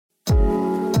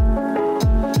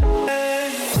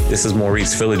This is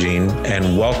Maurice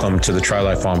and welcome to the Try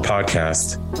Life On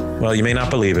podcast. Well, you may not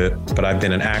believe it, but I've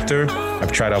been an actor.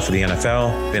 I've tried out for the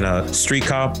NFL, been a street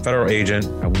cop, federal agent.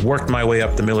 I worked my way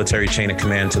up the military chain of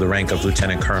command to the rank of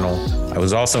lieutenant colonel. I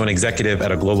was also an executive at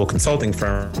a global consulting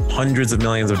firm, hundreds of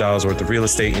millions of dollars worth of real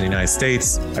estate in the United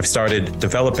States. I've started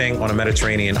developing on a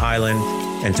Mediterranean island,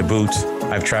 and to boot,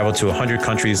 I've traveled to 100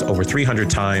 countries over 300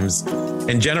 times,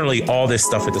 and generally all this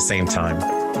stuff at the same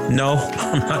time. No,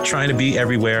 I'm not trying to be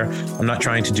everywhere. I'm not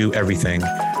trying to do everything.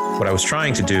 What I was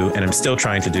trying to do, and I'm still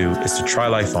trying to do, is to try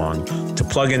life on, to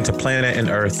plug into planet and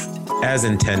earth as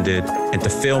intended, and to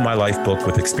fill my life book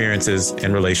with experiences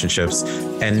and relationships,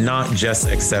 and not just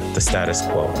accept the status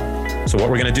quo. So what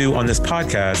we're going to do on this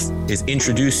podcast is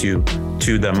introduce you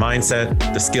to the mindset,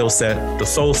 the skill set, the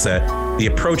soul set, the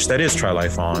approach that is Try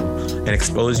Life On, and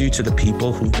expose you to the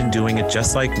people who've been doing it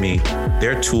just like me,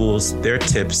 their tools, their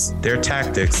tips, their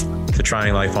tactics to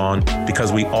trying life on,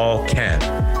 because we all can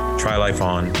try life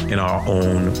on in our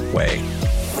own way.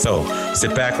 So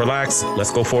sit back, relax,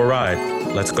 let's go for a ride.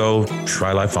 Let's go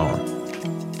try life on.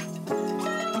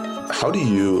 How do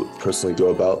you personally go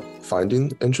about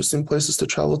finding interesting places to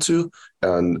travel to?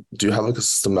 And do you have like a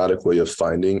systematic way of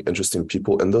finding interesting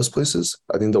people in those places?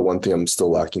 I think the one thing I'm still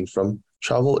lacking from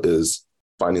travel is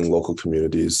finding local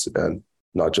communities and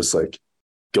not just like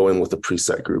going with a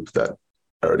preset group that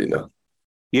I already know.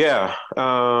 Yeah.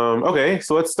 Okay.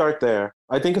 So let's start there.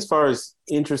 I think as far as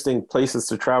interesting places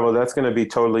to travel, that's going to be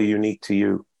totally unique to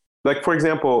you. Like, for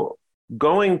example,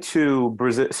 going to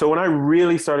Brazil. So when I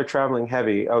really started traveling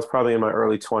heavy, I was probably in my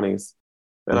early 20s.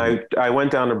 And I went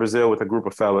down to Brazil with a group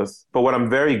of fellas. But what I'm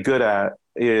very good at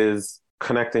is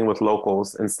connecting with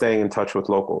locals and staying in touch with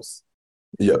locals.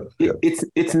 Yeah.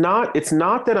 It's not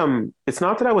that I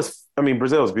mean,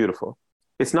 Brazil is beautiful.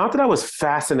 It's not that I was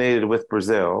fascinated with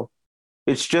Brazil.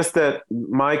 It's just that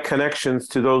my connections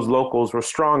to those locals were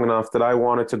strong enough that I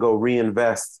wanted to go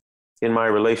reinvest in my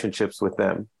relationships with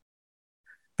them.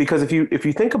 Because if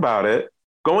you think about it,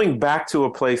 going back to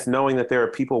a place knowing that there are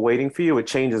people waiting for you, it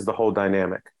changes the whole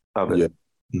dynamic of it. Yeah.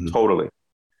 Mm-hmm. Totally.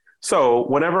 So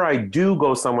whenever I do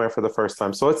go somewhere for the first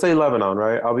time, so let's say Lebanon,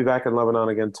 right? I'll be back in Lebanon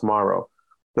again tomorrow.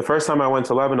 The first time I went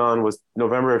to Lebanon was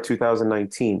November of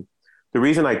 2019. The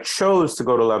reason I chose to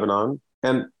go to Lebanon,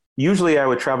 and usually I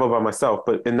would travel by myself,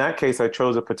 but in that case, I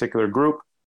chose a particular group.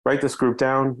 Write this group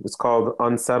down. It's called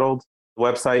Unsettled. The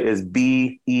website is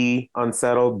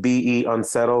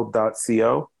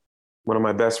beunsettled.co. One of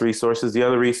my best resources. The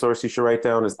other resource you should write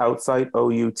down is Outsite,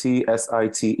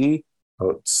 Outsite.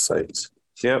 Outsite.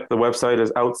 Yep, the website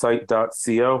is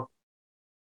outsite.co.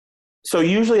 So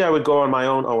usually I would go on my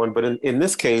own, Owen, but in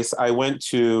this case, I wanted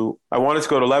to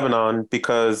go to Lebanon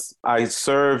because I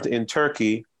served in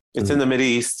Turkey. It's in the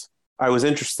Mideast. I was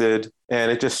interested,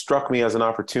 and it just struck me as an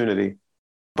opportunity.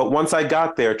 But once I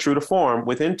got there, true to form,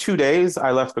 within 2 days, I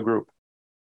left the group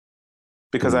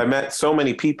because I met so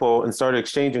many people and started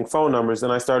exchanging phone numbers,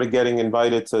 and I started getting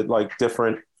invited to like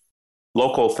different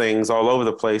local things all over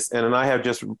the place. And then I have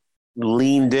just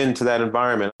leaned into that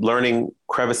environment, learning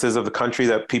crevices of the country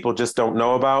that people just don't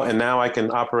know about. And now I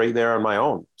can operate there on my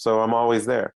own. So I'm always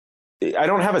there. I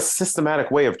don't have a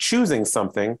systematic way of choosing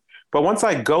something, but once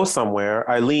I go somewhere,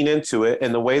 I lean into it.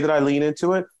 And the way that I lean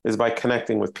into it is by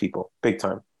connecting with people, big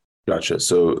time. Gotcha.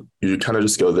 So you kind of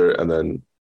just go there and then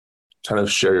kind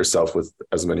of share yourself with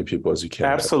as many people as you can.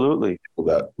 Absolutely. People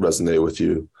that resonate with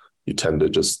you, you tend to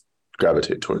just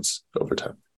gravitate towards over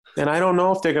time. And I don't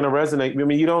know if they're going to resonate. I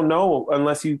mean, you don't know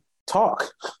unless you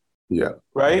talk. Yeah.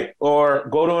 Right? Or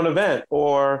go to an event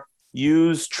or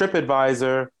use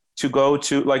TripAdvisor to go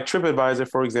to, like TripAdvisor,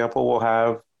 for example,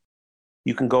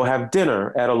 you can go have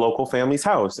dinner at a local family's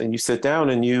house and you sit down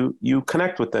and you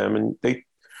connect with them and they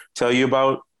tell you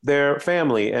about their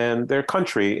family and their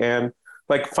country. And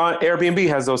like Airbnb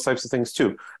has those types of things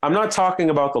too. I'm not talking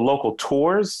about the local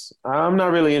tours. I'm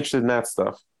not really interested in that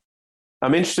stuff.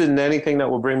 I'm interested in anything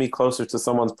that will bring me closer to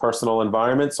someone's personal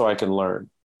environment so I can learn.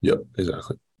 Yep,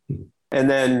 exactly. And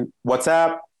then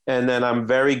WhatsApp. And then I'm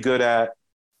very good at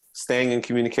staying in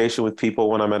communication with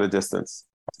people when I'm at a distance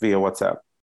via WhatsApp.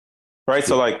 Right.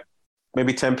 So like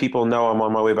maybe 10 people know I'm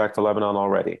on my way back to Lebanon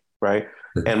already. Right.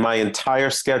 And my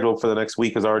entire schedule for the next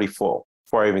week is already full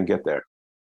before I even get there.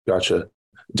 Gotcha.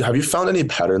 Have you found any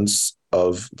patterns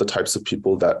of the types of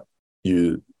people that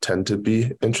you tend to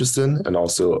be interested in and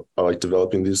also are like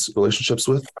developing these relationships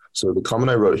with? So the comment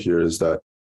I wrote here is that,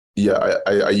 yeah,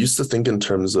 I used to think in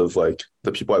terms of like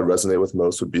the people I resonate with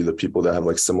most would be the people that have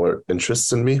like similar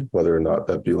interests in me, whether or not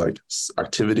that be like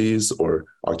activities or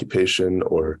occupation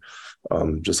or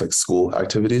just like school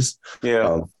activities.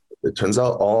 Yeah. it turns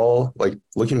out all, like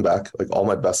looking back, like all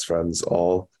my best friends,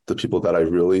 all the people that I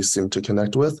really seem to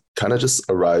connect with kind of just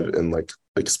arrive in like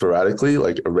sporadically,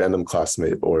 like a random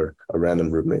classmate or a random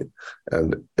roommate.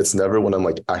 And it's never when I'm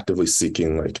like actively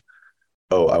seeking like,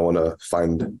 oh, I want to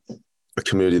find a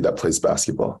community that plays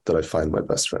basketball that I find my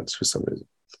best friends for some reason.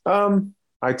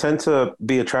 I tend to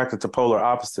be attracted to polar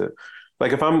opposite.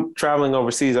 Like if I'm traveling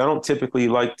overseas, I don't typically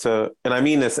like to, and I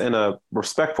mean this in a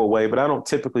respectful way, but I don't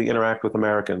typically interact with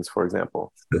Americans, for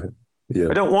example. Yeah.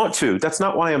 I don't want to. That's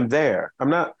not why I'm there. I'm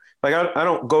not like I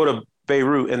don't go to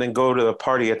Beirut and then go to the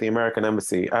party at the American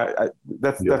embassy.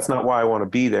 That's not why I want to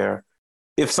be there.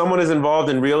 If someone is involved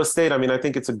in real estate, I mean, I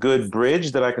think it's a good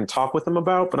bridge that I can talk with them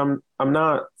about, but I'm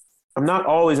not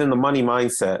always in the money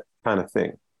mindset kind of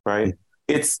thing, right?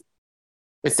 It's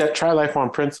that try life on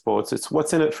principle. It's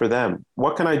what's in it for them.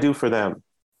 What can I do for them?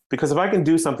 Because if I can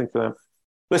do something for them,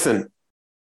 listen,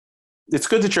 it's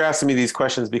good that you're asking me these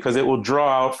questions because it will draw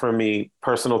out for me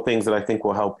personal things that I think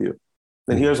will help you.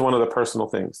 And here's one of the personal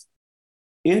things.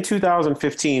 In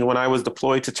 2015, when I was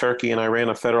deployed to Turkey and I ran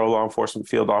a federal law enforcement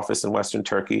field office in Western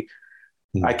Turkey,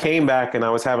 I came back and I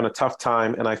was having a tough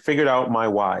time and I figured out my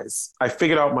whys. I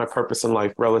figured out my purpose in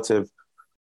life relative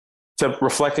to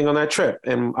reflecting on that trip.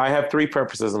 And I have three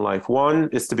purposes in life. One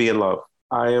is to be in love.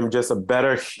 I am just a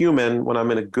better human when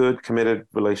I'm in a good, committed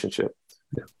relationship.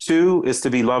 Yeah. Two is to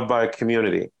be loved by a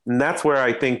community. And that's where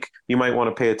I think you might want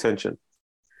to pay attention.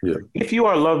 Yeah. If you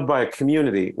are loved by a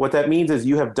community, what that means is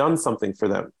you have done something for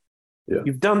them. Yeah.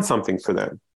 You've done something for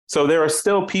them. So there are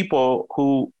still people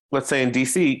who, let's say in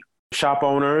DC, shop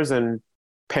owners and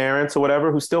parents or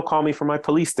whatever, who still call me for my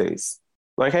police days.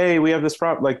 Like, hey, we have this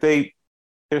problem. Like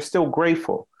they're still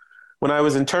grateful. When I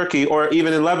was in Turkey or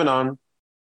even in Lebanon,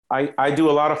 I do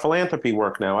a lot of philanthropy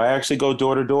work now. I actually go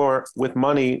door to door with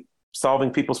money,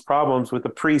 solving people's problems with the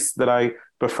priests that I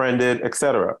befriended, et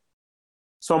cetera.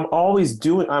 So I'm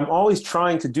always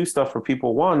trying to do stuff for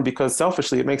people. One, because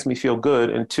selfishly it makes me feel good.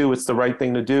 And two, it's the right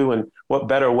thing to do. And what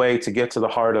better way to get to the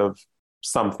heart of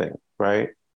something, right?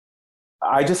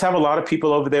 I just have a lot of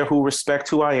people over there who respect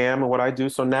who I am and what I do.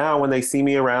 So now when they see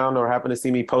me around or happen to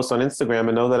see me post on Instagram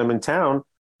and know that I'm in town,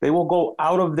 they will go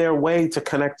out of their way to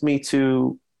connect me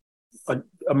to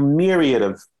a myriad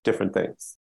of different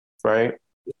things, right?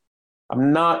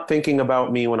 I'm not thinking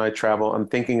about me when I travel. I'm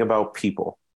thinking about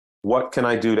people. What can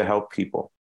I do to help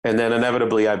people? And then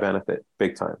inevitably I benefit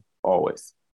big time,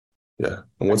 always. Yeah.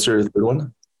 And what's your third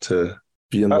one? To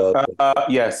be in love?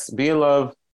 Yes, be in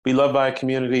love. Be loved by a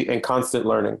community and constant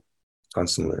learning.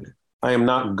 Constant learning. I am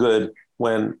not good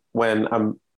when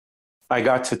I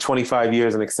got to 25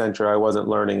 years in Accenture, I wasn't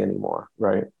learning anymore,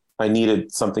 right? I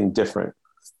needed something different.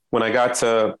 When I got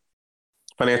to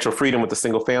financial freedom with the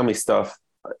single family stuff,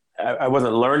 I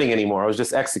wasn't learning anymore. I was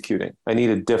just executing. I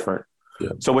needed different. Yeah.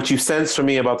 So what you sense from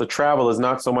me about the travel is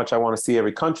not so much I want to see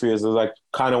every country as I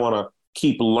kind of want to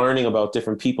keep learning about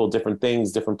different people, different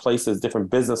things, different places, different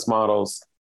business models.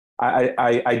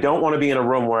 I don't want to be in a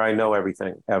room where I know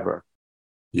everything ever.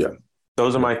 Yeah.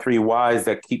 Those are my three whys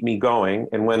that keep me going.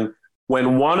 And when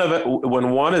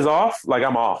one is off, like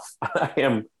I'm off. I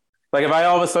am like, if I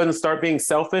all of a sudden start being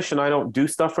selfish and I don't do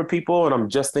stuff for people and I'm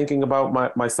just thinking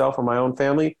about myself or my own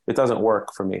family, it doesn't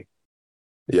work for me.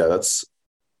 Yeah, that's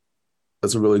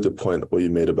a really good point what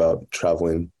you made about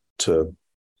traveling for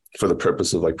the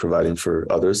purpose of like providing for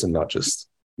others and not just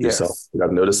yourself. Yes. Like,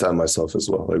 I've noticed that in myself as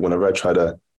well. Like whenever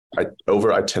I over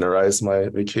itinerize my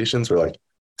vacations or like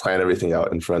plan everything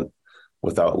out in front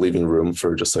without leaving room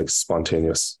for just like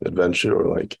spontaneous adventure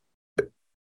or like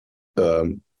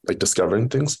discovering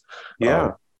things.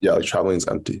 Yeah. Like traveling is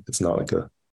empty. It's not like a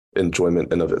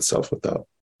enjoyment in of itself without.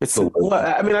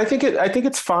 I mean, I think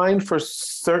it's fine for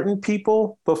certain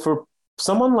people, but for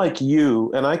someone like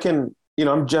you, and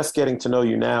I'm just getting to know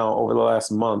you now over the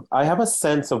last month, I have a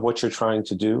sense of what you're trying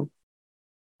to do.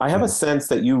 I have a sense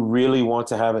that you really want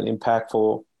to have an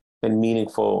impactful and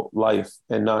meaningful life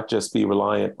and not just be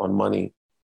reliant on money.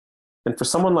 And for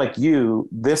someone like you,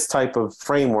 this type of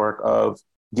framework of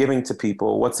giving to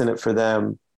people, what's in it for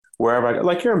them, wherever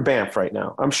like you're in Banff right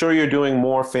now. I'm sure you're doing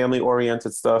more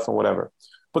family-oriented stuff and whatever.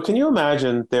 But can you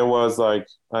imagine there was like,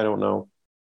 I don't know,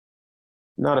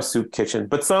 not a soup kitchen,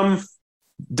 but some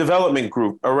development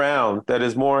group around that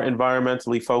is more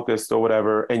environmentally focused or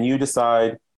whatever, and you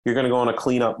decide you're going to go on a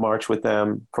cleanup march with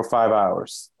them for 5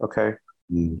 hours, okay?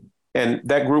 Mm. And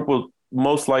that group will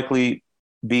most likely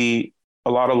be a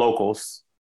lot of locals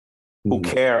who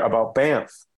care about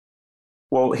Banff.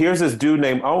 Well, here's this dude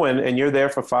named Owen, and you're there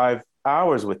for 5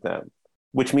 hours with them,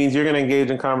 which means you're going to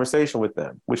engage in conversation with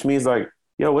them, which means like,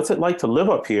 yo, what's it like to live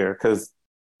up here? Because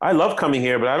I love coming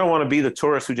here, but I don't want to be the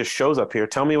tourist who just shows up here.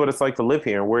 Tell me what it's like to live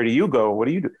here. Where do you go? What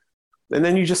do you do? And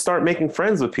then you just start making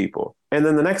friends with people. And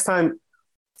then the next time,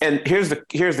 and here's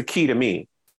the key to me.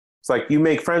 It's like you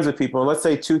make friends with people, and let's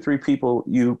say 2-3 people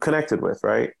you connected with,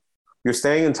 right? You're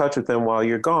staying in touch with them while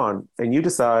you're gone, and you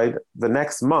decide the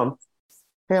next month,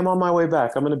 hey, I'm on my way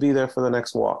back. I'm going to be there for the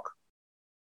next walk.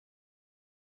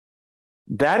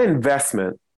 That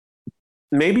investment,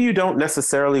 maybe you don't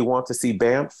necessarily want to see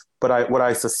Banff, but what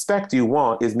I suspect you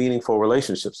want is meaningful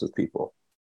relationships with people.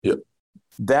 Yep.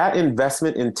 That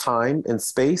investment in time and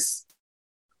space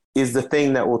is the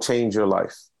thing that will change your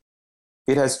life.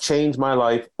 It has changed my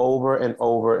life over and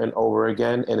over and over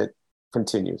again, and it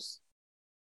continues.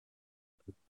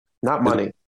 Not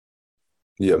money.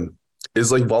 Yeah.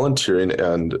 Is like volunteering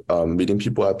and meeting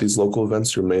people at these local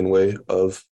events your main way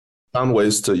of found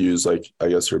ways to use, like, I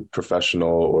guess, your professional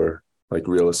or like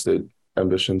real estate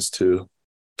ambitions to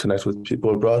connect with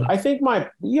people abroad? I think I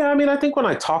think when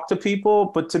I talk to people,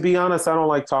 but to be honest, I don't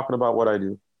like talking about what I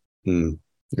do.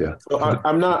 Yeah. So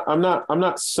I'm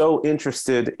not so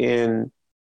interested in,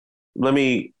 let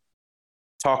me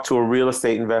talk to a real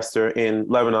estate investor in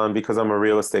Lebanon because I'm a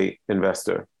real estate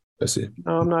investor. I see.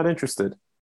 No, I'm not interested.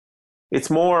 It's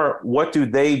more, what do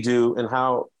they do and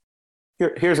how.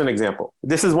 Here's an example.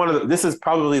 This is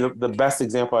probably the best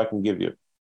example I can give you.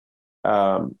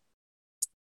 One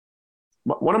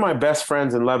of my best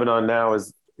friends in Lebanon now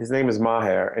his name is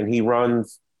Maher, and he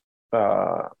runs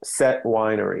Set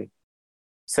Winery.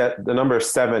 Set, the number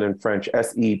 7 in French,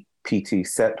 SEPT,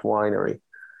 Set Winery.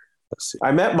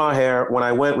 I met Maher when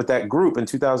I went with that group in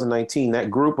 2019. That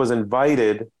group was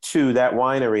invited to that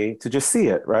winery to just see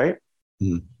it, right?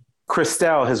 Mm.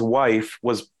 Christelle, his wife,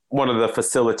 was one of the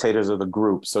facilitators of the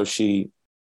group, so she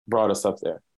brought us up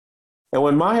there. And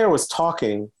when Maher was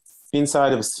talking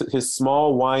inside of his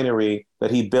small winery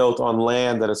that he built on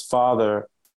land that his father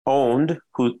owned,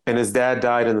 and his dad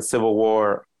died in the Civil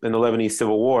War, in the Lebanese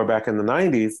Civil War back in the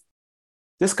 90s,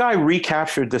 this guy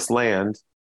recaptured this land,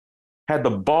 had the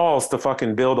balls to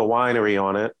fucking build a winery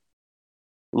on it,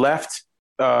 left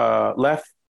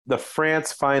the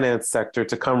France finance sector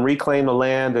to come reclaim the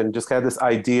land, and just had this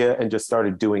idea and just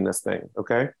started doing this thing,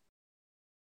 okay?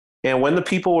 And when the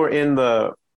people were in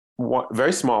the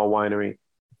very small winery,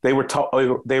 they were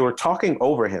talking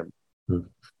over him. Mm.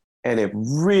 And it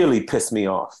really pissed me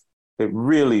off. It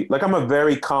really, like, I'm a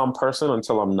very calm person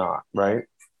until I'm not, right?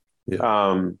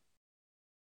 Yeah.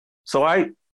 So I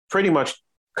pretty much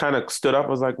kind of stood up,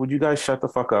 was like, would you guys shut the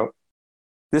fuck up?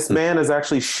 This man is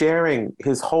actually sharing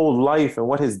his whole life and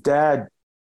what his dad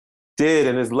did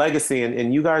and his legacy.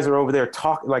 And you guys are over there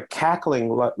talking, like cackling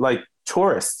like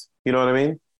tourists. You know what I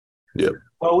mean? Yeah.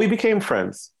 Well, we became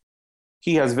friends.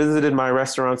 He has visited my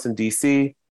restaurants in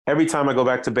DC. Every time I go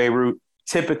back to Beirut,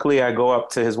 typically I go up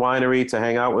to his winery to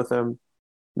hang out with him.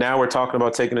 Now we're talking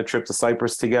about taking a trip to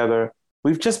Cyprus together.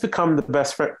 We've just become the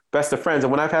best of friends.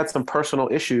 And when I've had some personal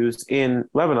issues in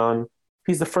Lebanon,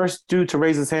 he's the first dude to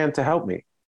raise his hand to help me.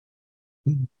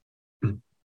 Mm-hmm.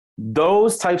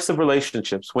 Those types of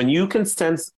relationships, when you can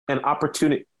sense an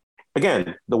opportunity,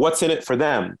 again, the what's in it for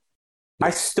them, I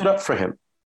stood up for him.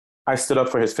 I stood up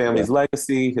for his family's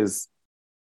legacy,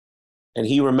 and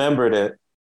he remembered it.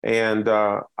 And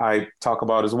I talk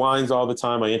about his wines all the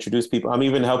time. I introduce people. I'm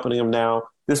even helping him now.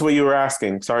 This is what you were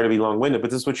asking. Sorry to be long-winded,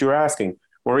 but this is what you were asking.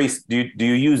 Maurice, do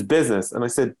you use business? And I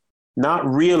said, not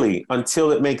really,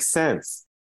 until it makes sense.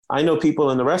 I know people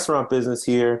in the restaurant business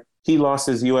here. He lost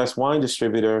his U.S. wine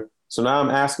distributor. So now I'm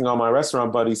asking all my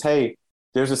restaurant buddies, hey,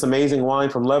 there's this amazing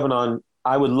wine from Lebanon.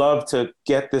 I would love to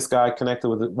get this guy connected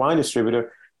with a wine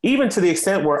distributor, even to the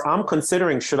extent where I'm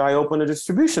considering, should I open a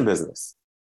distribution business?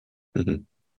 Mm-hmm.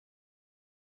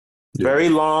 Yeah. Very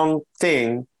long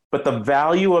thing, but the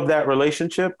value of that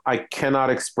relationship, I cannot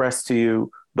express to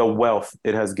you the wealth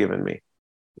it has given me.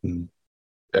 Mm.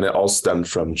 And it all stemmed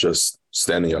from just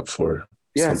standing up for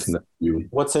something that you...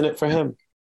 What's in it for him?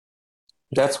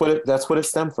 That's what it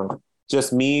stemmed from.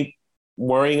 Just me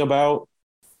worrying about,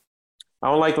 I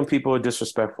don't like when people are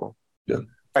disrespectful. Yeah.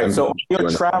 All right. So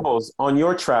on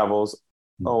your travels,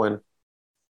 Owen,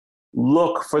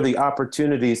 look for the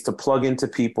opportunities to plug into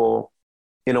people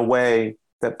in a way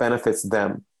that benefits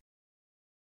them.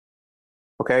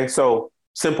 Okay. So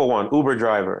simple one, Uber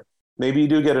driver. Maybe you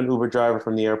do get an Uber driver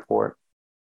from the airport,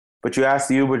 but you ask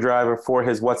the Uber driver for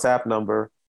his WhatsApp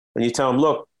number and you tell him,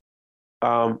 look,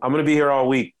 I'm going to be here all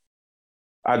week.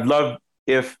 I'd love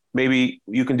if maybe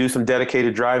you can do some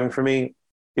dedicated driving for me.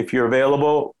 If you're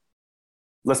available,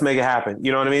 let's make it happen.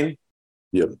 You know what I mean?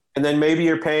 Yep. And then maybe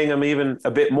you're paying him even a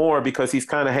bit more because he's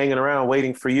kind of hanging around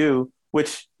waiting for you,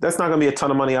 which that's not going to be a ton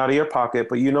of money out of your pocket,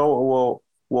 but you know, it will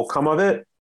will come of it.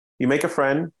 You make a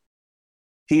friend.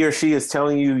 He or she is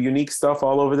telling you unique stuff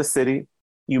all over the city.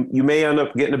 You may end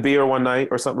up getting a beer one night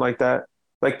or something like that.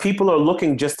 Like people are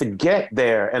looking just to get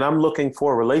there, and I'm looking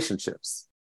for relationships.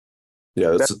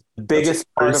 Yeah, That's the biggest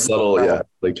part very of subtle. Yeah,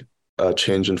 like a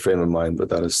change in frame of mind, but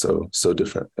that is so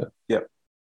different. Yeah. Yep.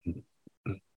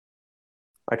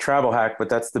 I travel hack, but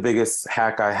that's the biggest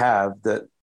hack I have, that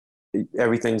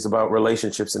everything's about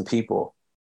relationships and people.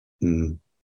 Mm.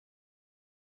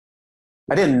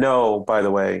 I didn't know, by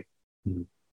the way, Mm.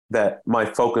 that my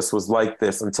focus was like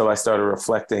this until I started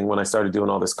reflecting when I started doing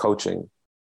all this coaching.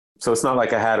 So it's not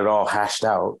like I had it all hashed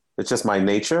out. It's just my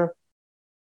nature.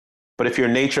 But if your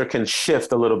nature can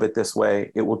shift a little bit this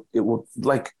way, it will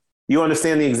like, you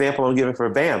understand the example I'm giving for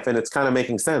Banff, and it's kind of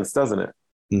making sense, doesn't it?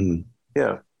 Mm.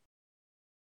 Yeah.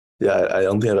 Yeah, I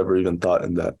don't think I've ever even thought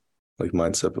in that like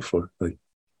mindset before. Like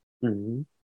Mm-hmm.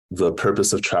 the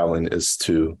purpose of traveling is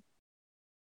to,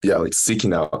 yeah, like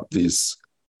seeking out these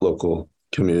local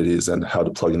communities and how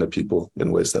to plug into people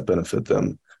in ways that benefit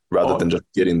them rather than just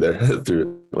getting there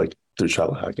through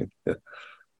travel hacking. Yeah.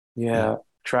 Yeah.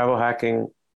 Travel hacking.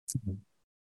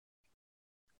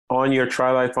 On your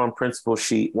Try Life on Principle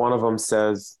sheet, one of them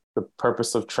says the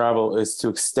purpose of travel is to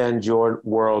extend your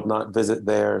world, not visit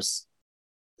theirs.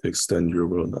 Extend your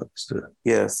world, not there.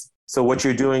 Yes. So what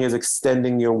you're doing is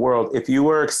extending your world. If you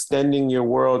were extending your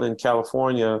world in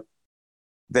California,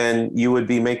 then you would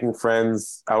be making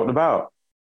friends out and about.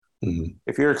 Mm-hmm.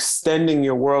 If you're extending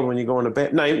your world when you go into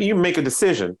Banff, now you make a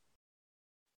decision.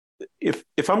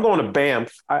 If I'm going to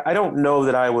Banff, I don't know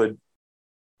that I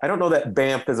don't know that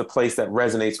Banff is a place that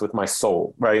resonates with my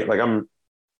soul, right?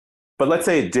 But let's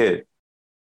say it did.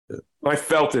 Yeah. I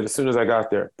felt it as soon as I got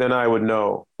there. Then I would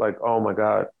know, like, oh my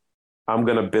God, I'm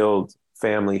going to build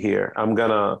family here. I'm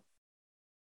going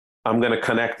to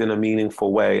connect in a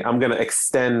meaningful way. I'm going to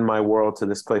extend my world to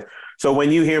this place. So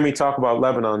when you hear me talk about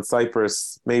Lebanon,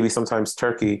 Cyprus, maybe sometimes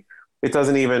Turkey, it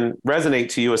doesn't even resonate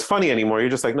to you as funny anymore.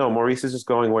 You're just like, no, Maurice is just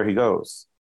going where he goes,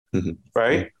 Mm-hmm.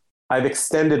 right? Mm-hmm. I've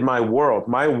extended my world.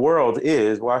 My world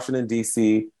is Washington,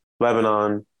 D.C.,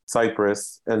 Lebanon,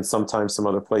 Cyprus, and sometimes some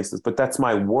other places. But that's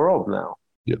my world now,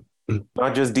 Yeah. Mm-hmm.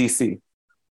 not just D.C.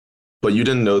 But you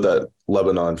didn't know that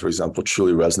Lebanon, for example,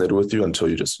 truly resonated with you until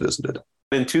you just visited.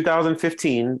 In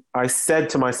 2015, I said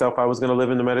to myself I was going to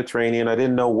live in the Mediterranean. I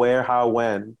didn't know where, how,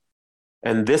 when.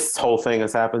 And this whole thing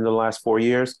has happened in the last 4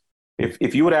 years.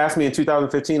 If you would ask me in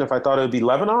 2015 if I thought it would be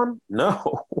Lebanon,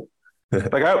 no.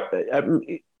 Like I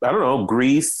don't know,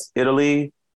 Greece,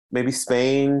 Italy, maybe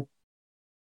Spain,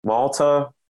 Malta.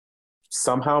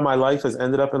 Somehow my life has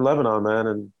ended up in Lebanon, man,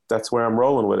 and that's where I'm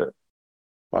rolling with it.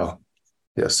 Wow.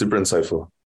 Yeah, super insightful.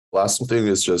 Last thing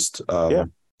is just Yeah.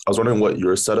 I was wondering what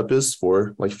your setup is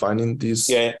for like finding these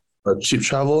Yeah. cheap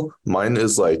travel. Mine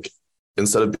is like,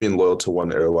 instead of being loyal to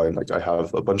one airline, like I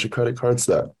have a bunch of credit cards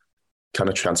that kind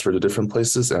of transfer to different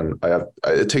places, and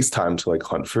it takes time to like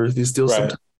hunt for these deals. Right.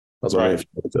 Sometimes I was wondering Right.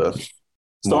 if you had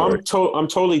So more. I'm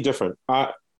totally different.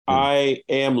 I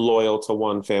am loyal to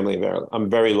one family of airline. I'm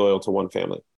very loyal to one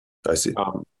family. I see.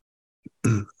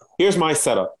 Here's my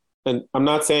setup. And I'm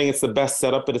not saying it's the best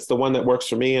setup, but it's the one that works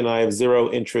for me. And I have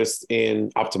zero interest in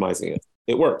optimizing it.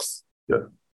 It works. Yeah.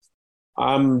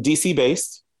 I'm DC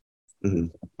based.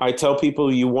 Mm-hmm. I tell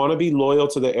people you want to be loyal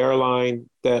to the airline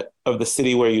of the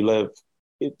city where you live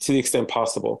to the extent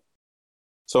possible.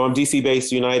 So I'm DC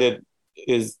based. United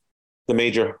is the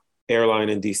major airline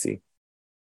in DC.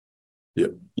 Yeah.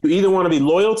 You either want to be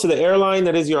loyal to the airline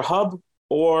that is your hub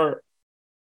or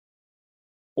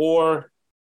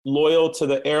loyal to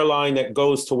the airline that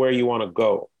goes to where you want to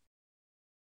go.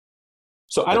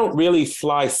 So I don't really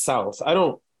fly south. I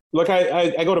don't look,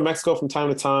 I go to Mexico from time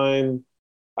to time.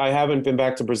 I haven't been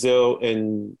back to Brazil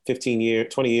in 15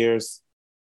 years, 20 years.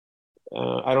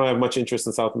 I don't have much interest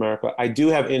in South America. I do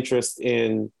have interest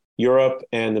in Europe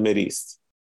and the Mideast.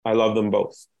 I love them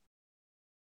both.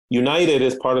 United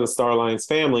is part of the Star Alliance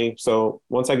family. So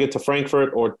once I get to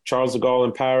Frankfurt or Charles de Gaulle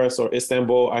in Paris or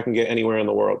Istanbul, I can get anywhere in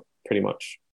the world pretty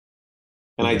much.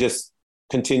 And I just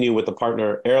continue with the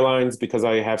partner airlines because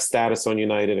I have status on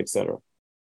United, et cetera.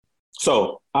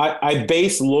 So I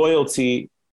base loyalty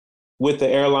with the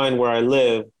airline where I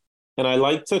live. And I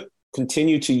like to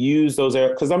continue to use those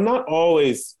because I'm not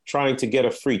always trying to get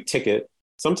a free ticket.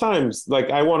 Sometimes like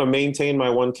I want to maintain my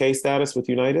 1K status with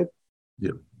United.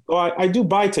 Yeah. So I do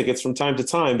buy tickets from time to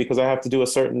time because I have to do a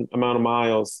certain amount of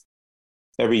miles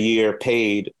every year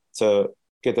paid to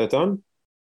get that done.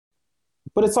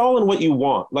 But it's all in what you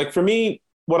want. Like for me,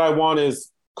 what I want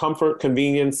is comfort,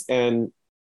 convenience, and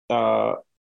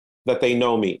that they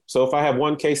know me. So if I have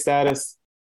 1K status,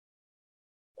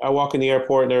 I walk in the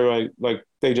airport and they're like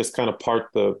they just kind of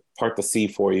part the sea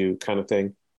for you kind of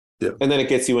thing. Yeah. And then it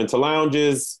gets you into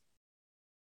lounges.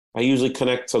 I usually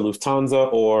connect to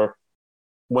Lufthansa, or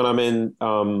when I'm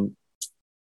in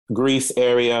Greece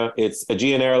area, it's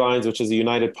Aegean Airlines, which is a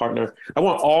United partner. I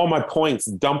want all my points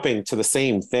dumping to the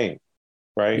same thing,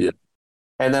 right? Yeah.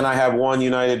 And then I have one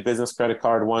United business credit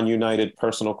card, one United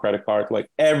personal credit card. Like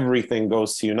everything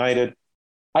goes to United.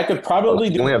 I could probably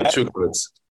do. You only have that. 2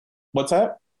 cards. What's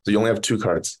that? So you only have 2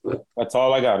 cards. That's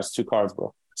all I got is 2 cards,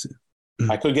 bro.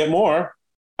 I could get more.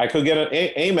 I could get an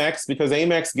Amex because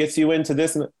Amex gets you into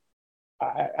this. And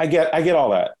I get all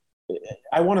that.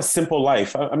 I want a simple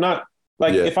life. I'm not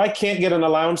like, if I can't get in a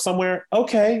lounge somewhere,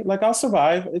 okay, like I'll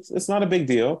survive. It's not a big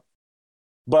deal.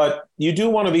 But you do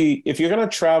want to be, if you're going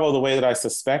to travel the way that I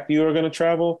suspect you are going to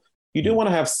travel, you do want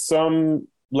to have some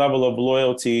level of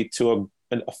loyalty to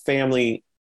a family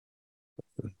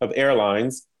of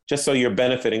airlines, just so you're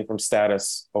benefiting from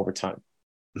status over time.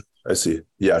 I see.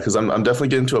 Yeah, because I'm definitely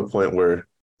getting to a point where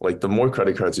like the more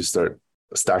credit cards you start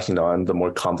stacking on, the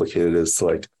more complicated it is to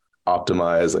like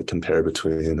optimize, like compare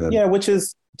between. And yeah, which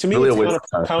is to me really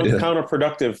it's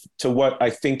counterproductive to what I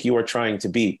think you are trying to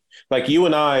be. Like you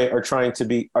and I are trying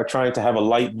to have a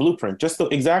light blueprint, just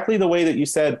exactly the way that you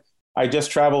said. I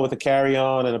just travel with a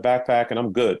carry-on and a backpack, and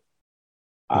I'm good.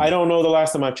 Mm-hmm. I don't know the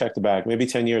last time I checked a bag. Maybe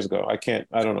 10 years ago. I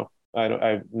don't know. I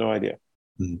have no idea.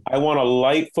 Mm-hmm. I want a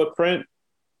light footprint.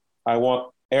 I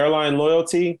want airline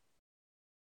loyalty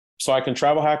so I can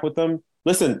travel hack with them.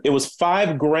 Listen, it was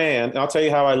 $5,000. And I'll tell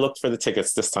you how I looked for the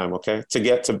tickets this time, okay, to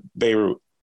get to Beirut.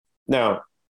 Now,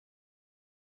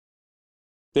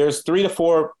 there's 3 to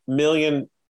 4 million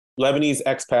Lebanese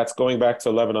expats going back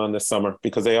to Lebanon this summer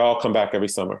because they all come back every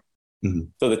summer. Mm-hmm.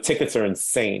 So the tickets are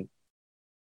insane.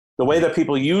 The way that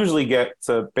people usually get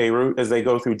to Beirut is they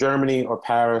go through Germany or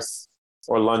Paris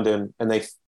or London, and they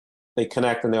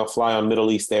connect and they'll fly on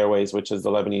Middle East Airways, which is the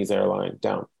Lebanese airline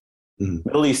down. Mm-hmm.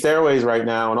 Middle East Airways right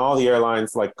now, and all the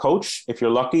airlines like Coach, if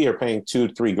you're lucky, you're paying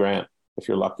 $2,000-3,000 if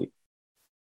you're lucky.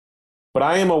 But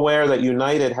I am aware that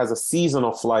United has a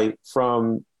seasonal flight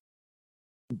from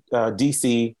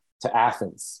DC to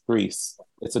Athens, Greece.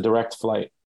 It's a direct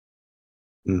flight.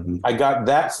 Mm-hmm. I got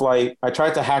that flight. I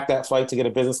tried to hack that flight to get a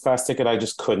business class ticket. I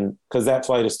just couldn't because that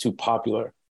flight is too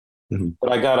popular. Mm-hmm.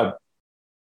 But I got a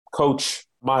Coach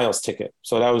miles ticket.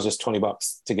 So that was just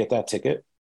 $20 to get that ticket.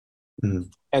 Mm-hmm.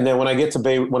 And then when I get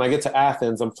to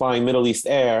Athens, I'm flying Middle East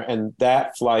Air, and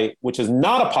that flight, which is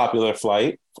not a popular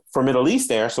flight for Middle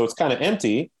East Air, so it's kind of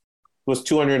empty, was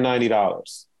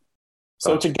 $290.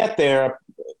 So to get there,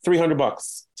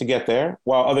 $300 to get there,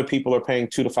 while other people are paying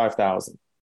 $2,000 to $5,000.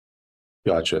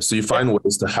 Gotcha. So you find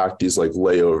ways to hack these like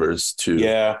layovers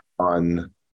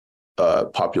on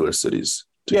popular cities.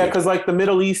 Yeah, because like the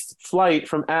Middle East flight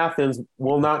from Athens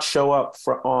will not show up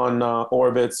on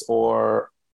Orbitz or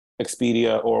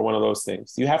Expedia or one of those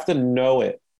things. You have to know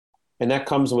it, and that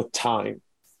comes with time.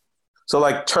 So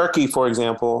like Turkey, for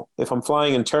example, if I'm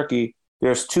flying in Turkey,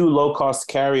 there's 2 low-cost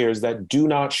carriers that do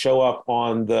not show up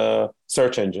on the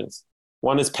search engines.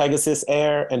 One is Pegasus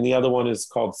Air, and the other one is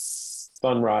called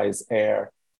Sunrise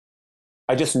Air.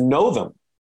 I just know them,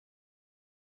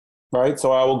 right?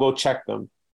 So I will go check them.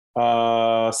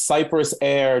 Cyprus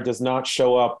Air sometimes does not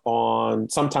show up on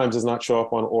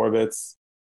Orbitz.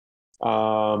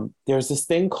 There's this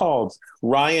thing called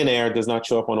Ryanair does not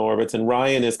show up on Orbitz, and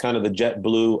Ryan is kind of the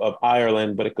JetBlue of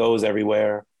Ireland, but it goes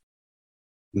everywhere.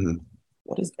 Mm-hmm.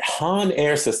 What is Han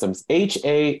Air Systems?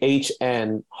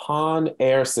 HAHN, Han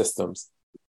Air Systems.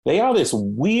 They are this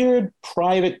weird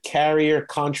private carrier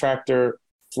contractor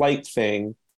flight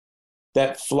thing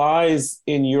that flies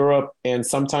in Europe and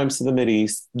sometimes to the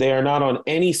Mideast. They are not on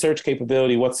any search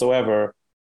capability whatsoever.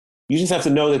 You just have to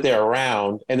know that they're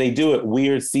around, and they do it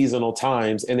weird seasonal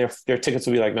times, and their tickets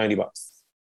will be like $90.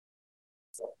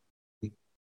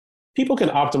 People can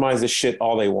optimize this shit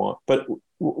all they want, but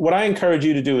what I encourage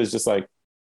you to do is just like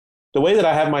the way that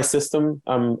I have my system.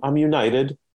 I'm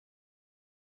United.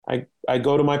 I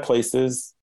go to my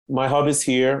places. My hub is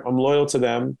here. I'm loyal to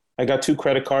them. I got 2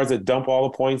 credit cards that dump all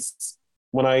the points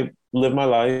when I live my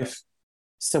life.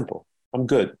 Simple. I'm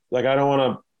good. Like I don't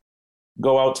want to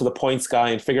go out to the points guy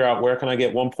and figure out where can I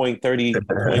get 1.30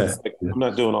 points. Like, I'm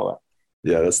not doing all that.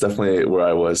 Yeah, that's definitely where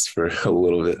I was for a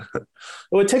little bit.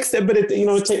 Well, it takes that, but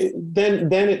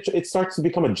it starts to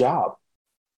become a job.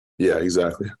 Yeah,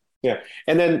 exactly. Yeah.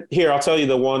 And then here, I'll tell you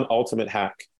the one ultimate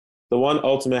hack. The one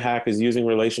ultimate hack is using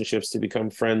relationships to become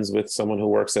friends with someone who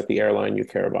works at the airline you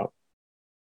care about.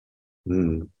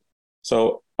 Mm.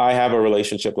 So I have a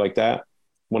relationship like that.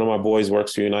 One of my boys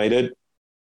works for United,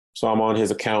 so I'm on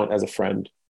his account as a friend.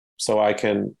 So I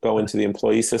can go into the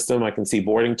employee system. I can see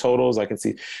boarding totals. I can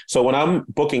see. So when I'm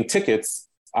booking tickets,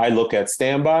 I look at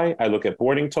standby. I look at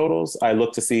boarding totals. I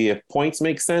look to see if points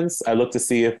make sense. I look to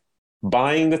see if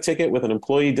buying the ticket with an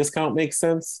employee discount makes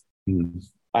sense.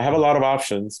 I have a lot of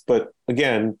options, but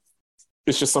again,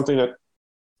 it's just something that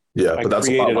but that's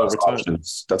a lot less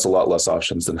options. That's a lot less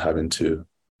options than having to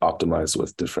optimize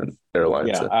with different airlines.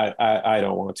 Yeah, I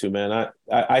don't want to, man.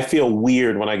 I feel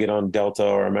weird when I get on Delta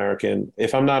or American.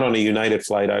 If I'm not on a United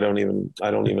flight, I don't even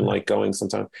like going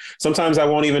sometimes. Sometimes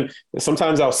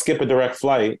I'll skip a direct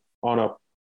flight on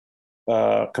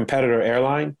a competitor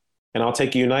airline, and I'll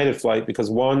take a United flight because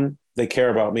one, they care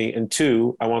about me, and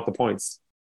two, I want the points.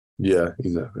 Yeah,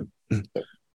 exactly.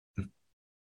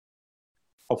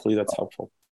 Hopefully that's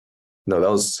helpful. No,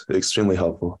 that was extremely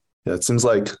helpful. Yeah, it seems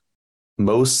like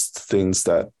most things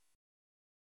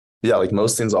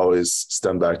always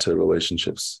stem back to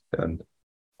relationships, and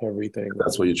everything.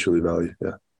 That's what you truly value.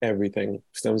 Yeah. Everything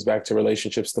stems back to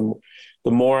relationships. The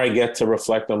more I get to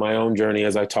reflect on my own journey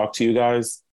as I talk to you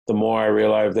guys, the more I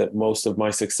realize that most of my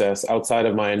success outside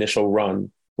of my initial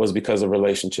run was because of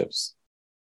relationships.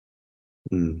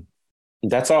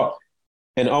 That's all.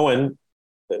 And Owen,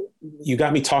 you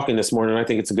got me talking this morning. I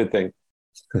think it's a good thing.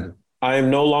 I am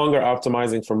no longer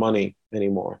optimizing for money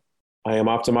anymore. I am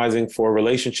optimizing for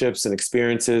relationships and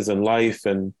experiences and life.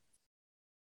 And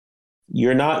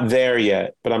you're not there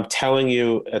yet, but I'm telling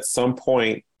you, at some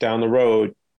point down the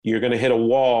road, you're going to hit a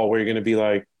wall where you're going to be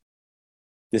like,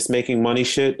 this making money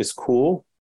shit is cool.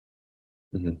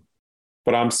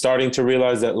 But I'm starting to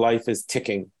realize that life is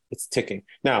ticking. It's ticking.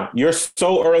 Now, you're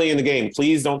so early in the game.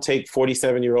 Please don't take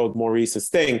 47-year-old Maurice's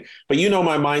thing. But you know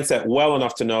my mindset well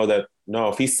enough to know that, no,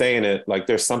 if he's saying it, like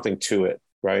there's something to it,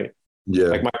 right? Yeah.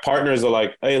 Like my partners are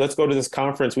like, hey, let's go to this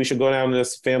conference. We should go down to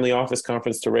this family office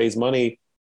conference to raise money.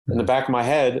 In the back of my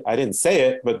head, I didn't say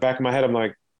it, but back of my head, I'm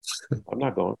like, I'm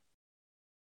not going.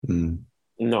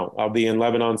 No, I'll be in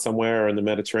Lebanon somewhere or in the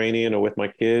Mediterranean or with my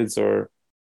kids or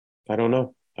I don't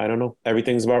know.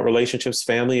 Everything's about relationships,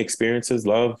 family, experiences,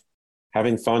 love,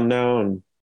 having fun now.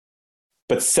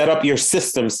 But set up your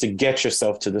systems to get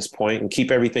yourself to this point and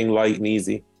keep everything light and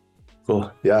easy.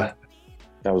 Cool. Yeah.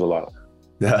 That was a lot.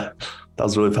 Yeah, that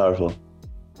was really powerful.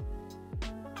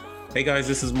 Hey guys,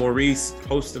 this is Maurice,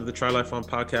 host of the Try Life On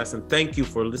podcast, and thank you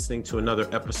for listening to another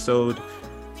episode.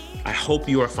 I hope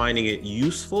you are finding it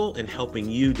useful in helping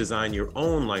you design your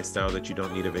own lifestyle that you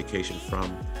don't need a vacation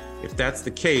from. If that's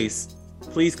the case,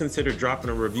 please consider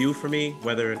dropping a review for me,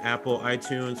 whether in Apple,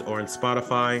 iTunes, or in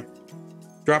Spotify.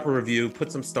 Drop a review,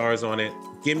 put some stars on it,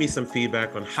 give me some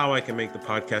feedback on how I can make the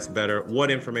podcast better, what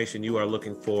information you are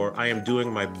looking for. I am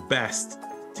doing my best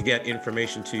to get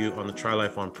information to you on the Try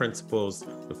Life On principles,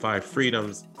 the 5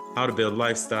 freedoms, how to build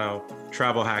lifestyle,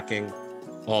 travel hacking,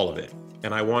 all of it.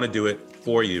 And I want to do it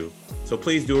for you. So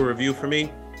please do a review for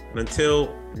me. And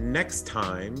until next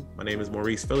time, my name is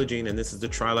Maurice Philogene, and this is the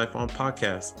Try Life On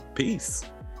podcast. Peace.